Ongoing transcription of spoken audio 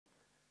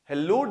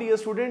Hello dear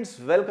students,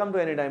 welcome to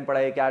any time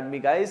पढ़ाई academy.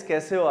 Guys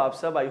कैसे हो आप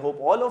सब? I hope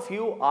all of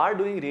you are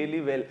doing really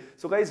well.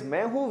 So guys,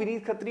 मैं हूं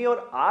विनीत खत्री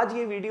और आज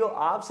ये वीडियो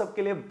आप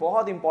सबके लिए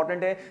बहुत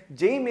इंपॉर्टेंट है।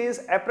 जेईई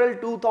मेंस अप्रैल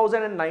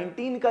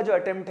 2019 का जो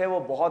अटेम्प्ट है वो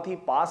बहुत ही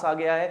पास आ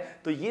गया है,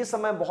 तो ये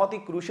समय बहुत ही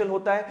क्रूशियल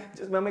होता है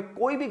जिसमें हमें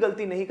कोई भी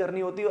गलती नहीं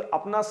करनी होती और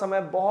अपना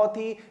समय बहुत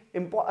ही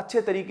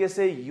अच्छे तरीके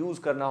से यूज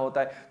करना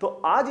होता है।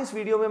 तो आज इस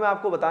वीडियो में मैं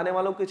आपको बताने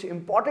वाला हूं कुछ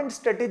important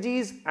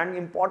strategies and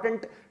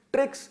important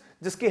tricks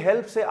जिसकी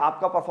हेल्प से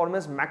आपका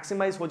परफॉर्मेंस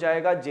मैक्सिमाइज हो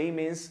जाएगा जेईई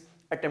मेंस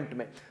अटेम्प्ट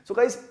में। सो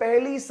गाइस,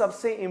 पहली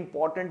सबसे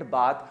इंपॉर्टेंट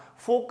बात,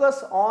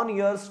 focus on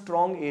your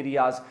strong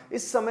areas.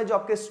 इस समय जो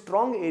आपके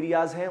स्ट्रॉन्ग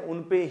एरियाज हैं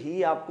उन पे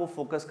ही आपको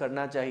फोकस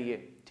करना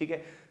चाहिए, ठीक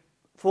है।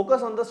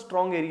 Focus on the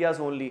strong areas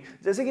only.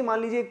 जैसे कि मान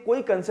लीजिए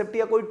कोई कंसेप्ट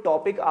या कोई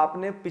टॉपिक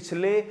आपने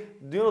पिछले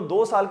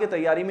 2 साल की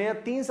तैयारी में या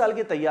 3 साल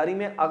की तैयारी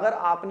में अगर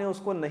आपने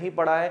उसको नहीं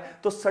पढ़ा है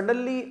तो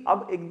सडनली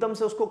अब एकदम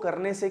से उसको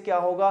करने से क्या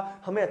होगा,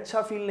 हमें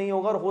अच्छा फील नहीं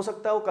होगा और हो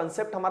सकता है वो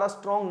कंसेप्ट हमारा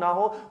स्ट्रॉन्ग ना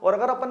हो, और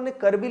अगर अपन ने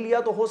कर भी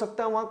लिया तो हो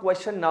सकता है वहां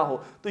क्वेश्चन ना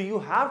हो। तो you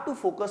have to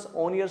focus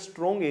on your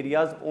strong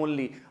areas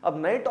only.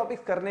 अब नए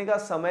टॉपिक करने का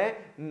समय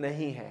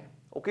नहीं है।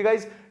 Okay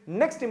guys,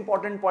 next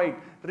important point,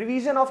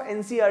 revision of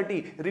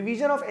NCERT.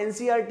 Revision of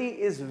NCERT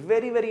is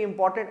very very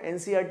important.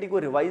 NCERT को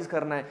रिवाइज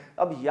करना है।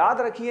 अब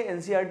याद रखिए,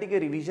 एनसीईआरटी के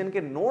रिवीजन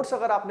के नोट्स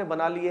अगर आपने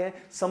बना लिए हैं,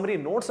 समरी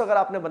नोट्स अगर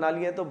आपने बना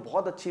लिए हैं तो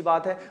बहुत अच्छी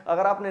बात है।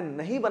 अगर आपने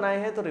नहीं बनाए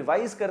हैं तो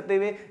रिवाइज करते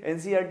हुए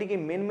एनसीईआरटी के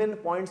मेन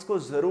पॉइंट्स को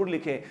जरूर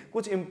लिखें।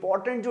 कुछ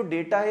इंपॉर्टेंट जो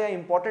डेटा है या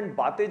इंपॉर्टेंट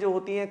बातें जो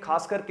होती हैं,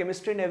 खासकर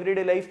केमिस्ट्री एंड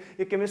एवरीडे लाइफ,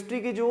 ये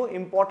केमिस्ट्री की जो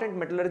इंपॉर्टेंट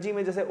मेटलर्जी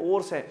में जैसे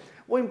ओर्स है,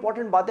 वो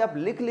इंपॉर्टेंट बातें आप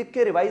लिख लिख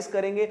के रिवाइज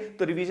करेंगे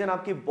तो रिवीजन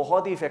आपकी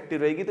बहुत ही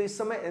इफेक्टिव रहेगी। तो इस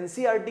समय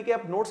एनसीईआरटी के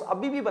आप नोट्स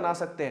अभी भी बना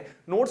सकते हैं।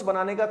 नोट्स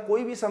बनाने का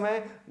कोई भी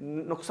समय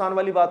नुकसान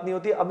वाली बात नहीं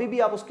होती, अभी भी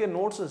आप उसके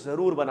नोट्स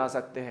जरूर बना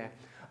सकते हैं।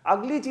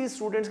 अगली चीज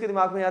स्टूडेंट्स के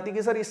दिमाग में आती है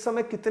कि सर इस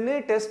समय कितने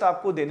टेस्ट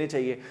आपको देने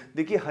चाहिए।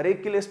 देखिए, हर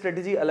एक के लिए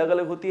स्ट्रेटेजी अलग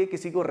अलग होती है।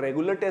 किसी को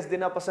रेगुलर टेस्ट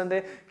देना पसंद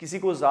है, किसी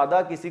को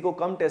ज्यादा, किसी को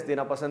कम टेस्ट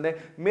देना पसंद है।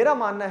 मेरा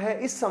मानना है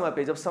इस समय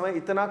पे, जब समय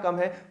इतना कम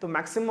है, तो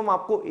मैक्सिमम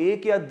आपको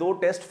 1 या 2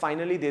 टेस्ट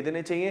फाइनली दे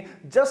देने चाहिए,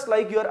 just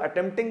like you are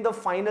attempting the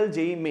final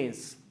JEE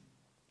mains.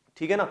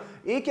 ठीक है ना,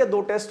 1 या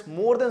 2 टेस्ट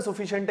मोर देन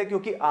सफिशिएंट है,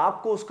 क्योंकि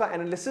आपको उसका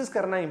एनालिसिस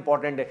करना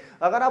इंपॉर्टेंट है।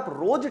 अगर आप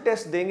रोज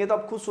टेस्ट देंगे तो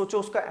आप खुद सोचो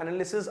उसका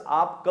एनालिसिस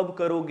आप कब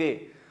करोगे।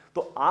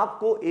 तो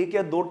आपको 1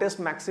 या 2 टेस्ट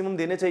मैक्सिमम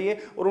देने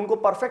चाहिए और उनको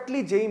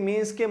परफेक्टली जेईई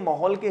मेंस के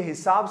माहौल के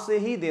हिसाब से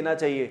ही देना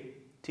चाहिए,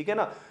 ठीक है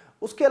ना।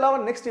 उसके अलावा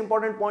next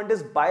important point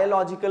is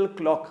biological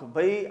clock.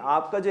 भाई,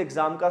 आपका जो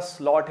एग्जाम का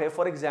स्लॉट है,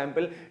 फॉर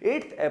एग्जांपल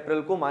 8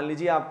 अप्रैल को मान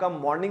लीजिए आपका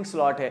मॉर्निंग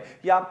स्लॉट है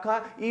या आपका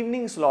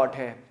इवनिंग स्लॉट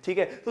है, ठीक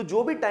है। तो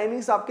जो भी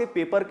टाइमिंग्स आपके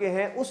पेपर के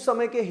हैं उस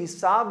समय के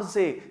हिसाब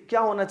से क्या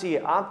होना चाहिए,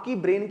 आपकी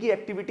ब्रेन की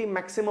एक्टिविटी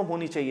मैक्सिमम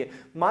होनी चाहिए।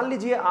 मान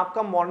लीजिए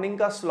आपका मॉर्निंग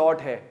का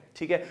स्लॉट है,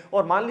 ठीक है,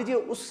 और मान लीजिए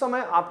उस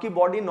समय आपकी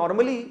बॉडी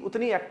नॉर्मली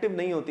उतनी एक्टिव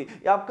नहीं होती,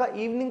 या आपका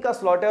इवनिंग का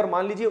स्लॉट है और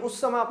मान लीजिए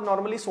उस समय आप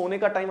नॉर्मली सोने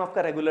का टाइम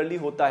आपका रेगुलरली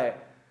होता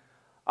है।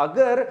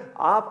 अगर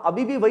आप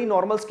अभी भी वही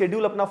नॉर्मल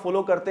शेड्यूल अपना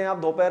फॉलो करते हैं, आप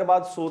दोपहर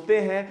बाद सोते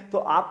हैं, तो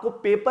आपको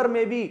पेपर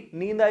में भी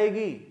नींद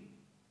आएगी,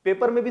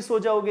 पेपर में भी सो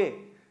जाओगे,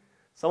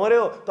 समझ रहे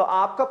हो। तो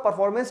आपका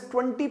परफॉर्मेंस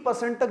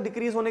 20% तक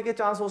डिक्रीज होने के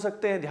चांस हो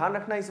सकते हैं, ध्यान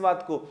रखना इस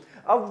बात को।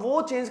 अब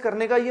वो चेंज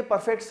करने का ये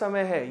परफेक्ट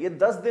समय है। ये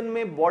 10 दिन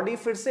में बॉडी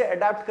फिर से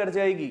अडेप्ट कर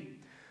जाएगी।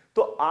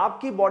 तो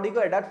आपकी बॉडी को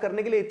अडेप्ट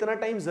करने के लिए इतना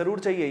टाइम जरूर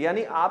चाहिए,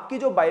 यानी आपकी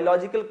जो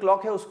बायोलॉजिकल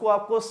क्लॉक है उसको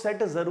आपको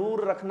सेट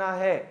जरूर रखना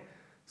है,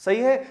 सही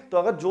है। तो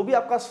अगर जो भी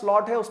आपका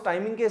स्लॉट है उस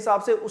टाइमिंग के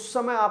हिसाब से उस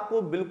समय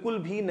आपको बिल्कुल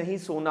भी नहीं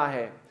सोना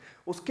है।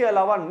 उसके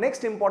अलावा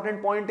नेक्स्ट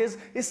इंपॉर्टेंट पॉइंट इज,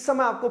 इस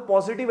समय आपको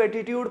positive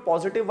attitude,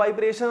 positive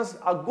vibrations,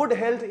 a good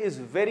health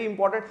is very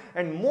important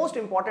and most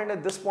important at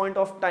this point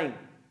of time,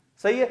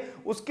 सही है।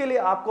 उसके लिए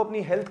आपको अपनी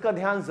हेल्थ का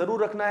ध्यान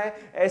जरूर रखना है।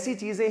 ऐसी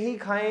चीजें ही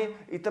खाएं,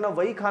 इतना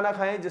वही खाना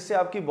खाएं जिससे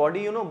आपकी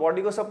बॉडी,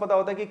 बॉडी को सब पता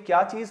होता है कि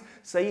क्या चीज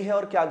सही है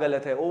और क्या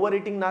गलत है। ओवर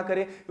ईटिंग ना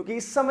करें, क्योंकि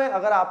इस समय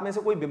अगर आप में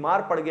से कोई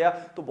बीमार पड़ गया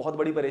तो बहुत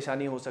बड़ी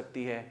परेशानी हो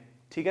सकती है,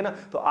 ठीक है ना।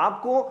 तो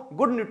आपको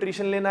गुड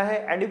न्यूट्रिशन लेना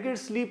है, एडुकेट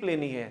स्लीप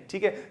लेनी है,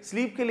 ठीक है।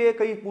 स्लीप के लिए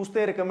कई पूछते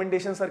हैं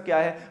रिकमेंडेशन सर क्या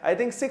है, I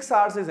think 6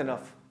 hours is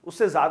enough,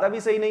 उससे ज्यादा भी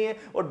सही नहीं है।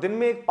 और दिन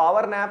में एक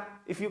power nap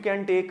if you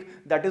can take,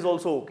 that is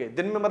also okay.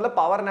 दिन में मतलब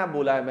पावर नैप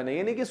बोला है मैंने,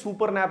 ये नहीं कि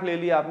सुपर नैप ले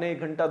लिया आपने,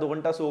 1 घंटा 2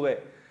 घंटा सो गए।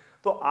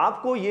 तो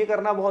आपको ये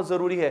करना बहुत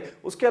जरूरी है।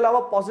 उसके अलावा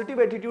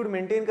पॉजिटिव एटीट्यूड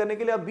मेंटेन करने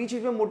के लिए आप बीच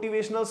बीच में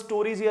मोटिवेशनल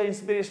स्टोरीज या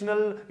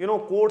इंस्पिरेशनल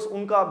कोट्स,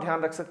 उनका आप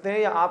ध्यान रख सकते हैं,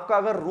 या आपका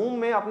अगर रूम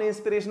में आपने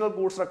इंस्पिरेशनल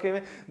कोट्स रखे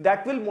हुए,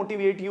 that will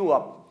motivate you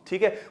up,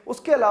 ठीक है।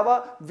 उसके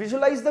अलावा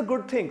विजुअलाइज द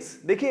गुड थिंग्स।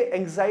 देखिए,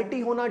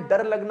 एंजाइटी होना,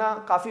 डर लगना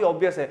काफी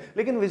ऑब्वियस है,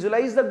 लेकिन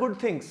विजुअलाइज द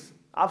गुड थिंग्स।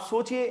 आप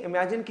सोचिए,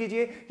 इमेजिन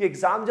कीजिए कि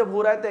एग्जाम जब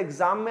हो रहा है तो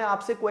एग्जाम में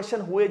आपसे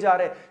क्वेश्चन हुए जा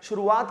रहे हैं।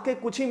 शुरुआत के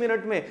कुछ ही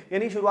मिनट में,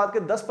 यानी शुरुआत के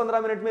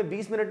 10-15 मिनट में,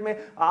 20 मिनट में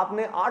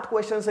आपने 8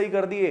 क्वेश्चन सही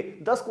कर दिए,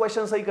 10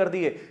 क्वेश्चन सही कर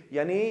दिए।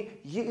 यानी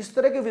ये इस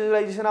तरह के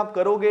विजुअलाइजेशन आप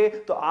करोगे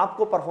तो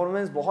आपको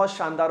परफॉर्मेंस बहुत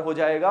शानदार हो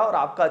जाएगा और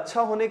आपका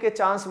अच्छा होने के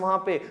चांस वहां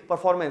पे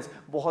परफॉर्मेंस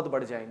बहुत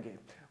बढ़ जाएंगे।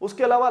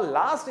 उसके अलावा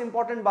लास्ट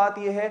इंपॉर्टेंट बात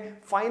यह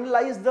है,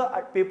 finalise the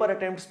paper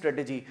attempt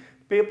strategy.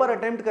 Paper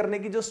attempt करने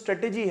की जो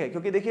स्ट्रेटेजी है,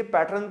 क्योंकि देखिए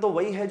पैटर्न तो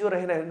वही है जो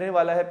रहने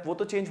वाला है, वो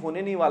तो चेंज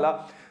होने नहीं वाला,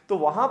 तो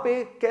वहां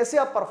पे कैसे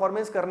आप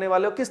परफॉर्मेंस करने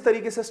वाले हो, किस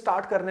तरीके से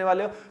स्टार्ट करने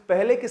वाले हो,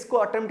 पहले किसको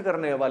अटेम्प्ट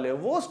करने वाले हो,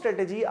 वो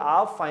स्ट्रेटेजी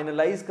आप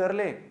फाइनलाइज कर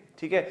लें।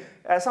 ठीक है,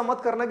 ऐसा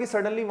मत करना कि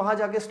सडनली वहां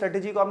जाके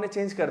स्ट्रेटेजी को आपने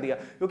चेंज कर दिया,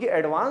 क्योंकि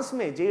एडवांस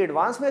में, जे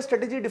एडवांस में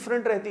स्ट्रेटेजी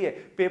डिफरेंट रहती है,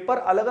 पेपर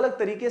अलग अलग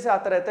तरीके से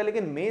आता रहता है,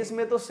 लेकिन मेंस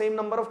में तो सेम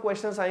नंबर ऑफ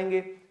क्वेश्चंस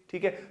आएंगे।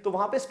 ठीक है, तो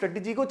वहां पे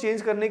स्ट्रेटेजी को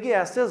चेंज करने की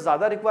ऐसे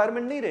ज्यादा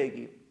रिक्वायरमेंट नहीं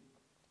रहेगी।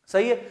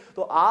 सही है,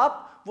 तो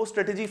आप वो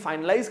स्ट्रेटेजी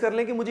फाइनलाइज कर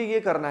लें कि मुझे ये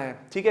करना है।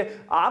 ठीक है,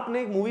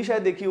 आपने एक मूवी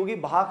शायद देखी होगी,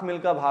 भाग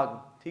मिल्खा भाग।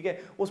 ठीक है,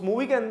 उस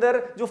मूवी के अंदर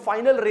जो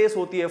फाइनल रेस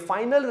होती है,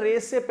 फाइनल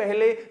रेस से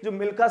पहले जो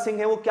मिल्खा सिंह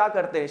है वो क्या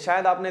करते हैं,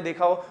 शायद आपने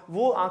देखा हो,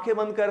 वो आंखें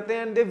बंद करते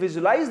हैं and they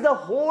visualise the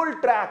whole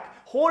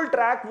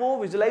track वो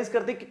विजुलाइज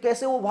करते हैं कि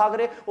कैसे वो भाग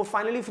रहे और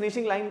फाइनली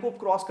फिनिशिंग लाइन को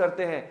क्रॉस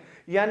करते हैं।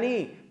 यानी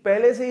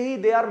पहले से ही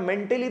they are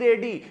mentally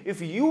ready.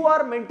 If you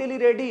are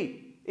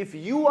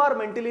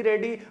mentally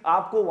ready,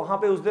 आपको वहां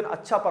पे उस दिन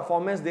अच्छा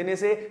परफॉर्मेंस देने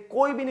से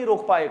कोई भी नहीं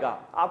रोक पाएगा।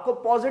 आपको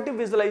पॉजिटिव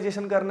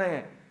विजुअलाइजेशन करना है,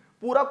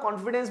 पूरा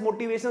कॉन्फिडेंस,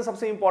 मोटिवेशन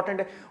सबसे इंपॉर्टेंट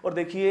है। और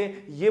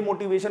देखिए ये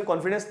मोटिवेशन,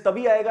 कॉन्फिडेंस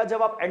तभी आएगा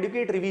जब आप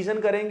एडुकेट रिवीजन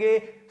करेंगे,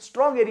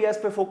 स्ट्रॉन्ग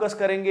एरियाज पे फोकस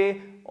करेंगे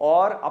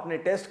और अपने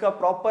टेस्ट का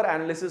प्रॉपर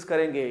एनालिसिस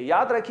करेंगे।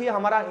 याद रखिए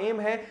हमारा एम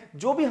है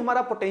जो भी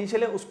हमारा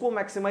पोटेंशियल है उसको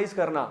मैक्सिमाइज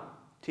करना।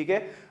 ठीक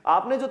है,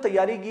 आपने जो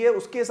तैयारी की है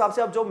उसके हिसाब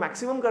से आप जो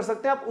मैक्सिमम कर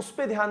सकते हैं आप उस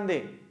पर ध्यान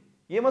दें।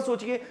 ये मत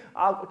सोचिए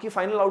आपकी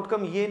फाइनल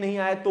आउटकम ये नहीं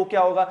आया तो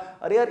क्या होगा।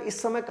 अरे यार,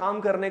 इस समय काम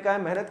करने का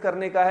है, मेहनत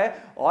करने का है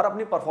और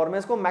अपनी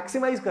परफॉर्मेंस को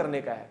मैक्सिमाइज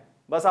करने का है।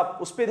 बस आप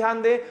उस पर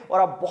ध्यान दें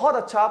और आप बहुत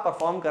अच्छा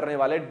परफॉर्म करने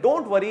वाले।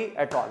 Don't worry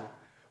at all.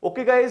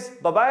 Okay guys,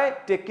 bye bye,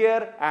 take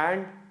care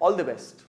and all the best.